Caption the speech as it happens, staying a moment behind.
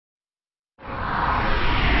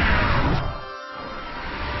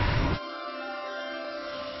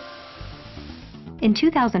In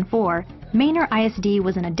 2004, Manor ISD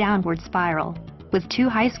was in a downward spiral, with 2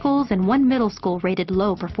 high schools and 1 middle school rated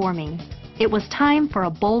low performing. It was time for a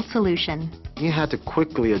bold solution. We had to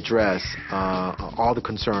quickly address all the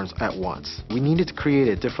concerns at once. We needed to create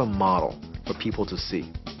a different model for people to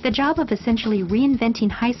see. The job of essentially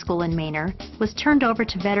reinventing high school in Manor was turned over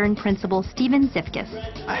to veteran principal Steven Zipkes.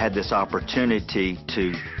 I had this opportunity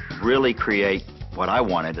to really create what I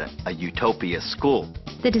wanted, a utopia school.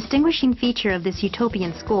 The distinguishing feature of this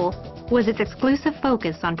utopian school was its exclusive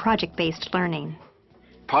focus on project-based learning.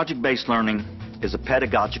 Project-based learning is a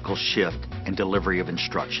pedagogical shift in delivery of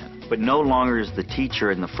instruction. But no longer is the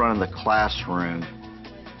teacher in the front of the classroom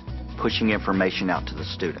pushing information out to the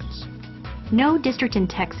students. No district in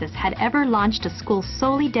Texas had ever launched a school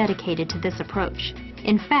solely dedicated to this approach.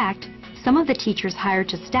 In fact, some of the teachers hired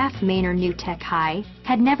to staff Manor New Tech High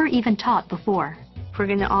had never even taught before. We're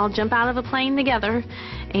going to all jump out of a plane together,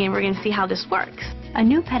 and we're going to see how this works. A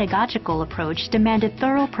new pedagogical approach demanded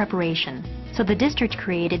thorough preparation, so the district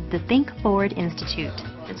created the Think Forward Institute.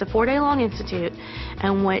 It's a 4-day-long institute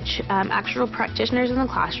in which actual practitioners in the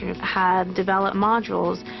classroom have developed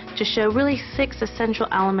modules to show really 6 essential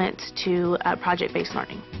elements to project-based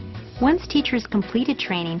learning. Once teachers completed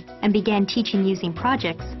training and began teaching using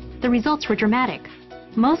projects, the results were dramatic.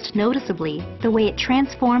 Most noticeably, the way it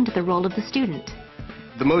transformed the role of the student.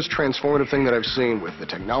 The most transformative thing that I've seen with the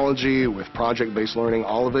technology, with project-based learning,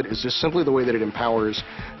 all of it is just simply the way that it empowers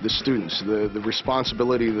the students. The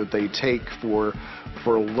responsibility that they take for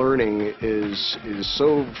learning is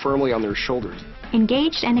so firmly on their shoulders.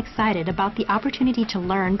 Engaged and excited about the opportunity to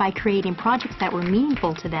learn by creating projects that were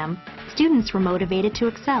meaningful to them, students were motivated to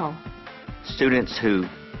excel. Students who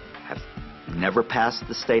have never passed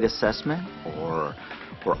the state assessment or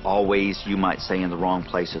were always, you might say, in the wrong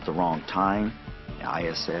place at the wrong time,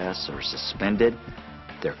 ISS, or suspended,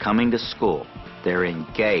 they're coming to school, they're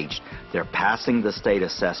engaged, they're passing the state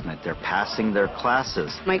assessment, they're passing their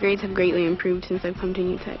classes. My grades have greatly improved since I've come to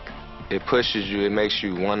New Tech. It pushes you, it makes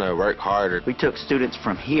you want to work harder. We took students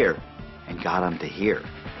from here and got them to here.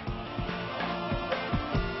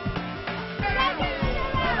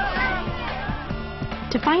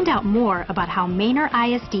 To find out more about how Manor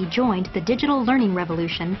ISD joined the digital learning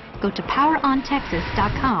revolution, go to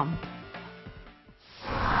powerontexas.com.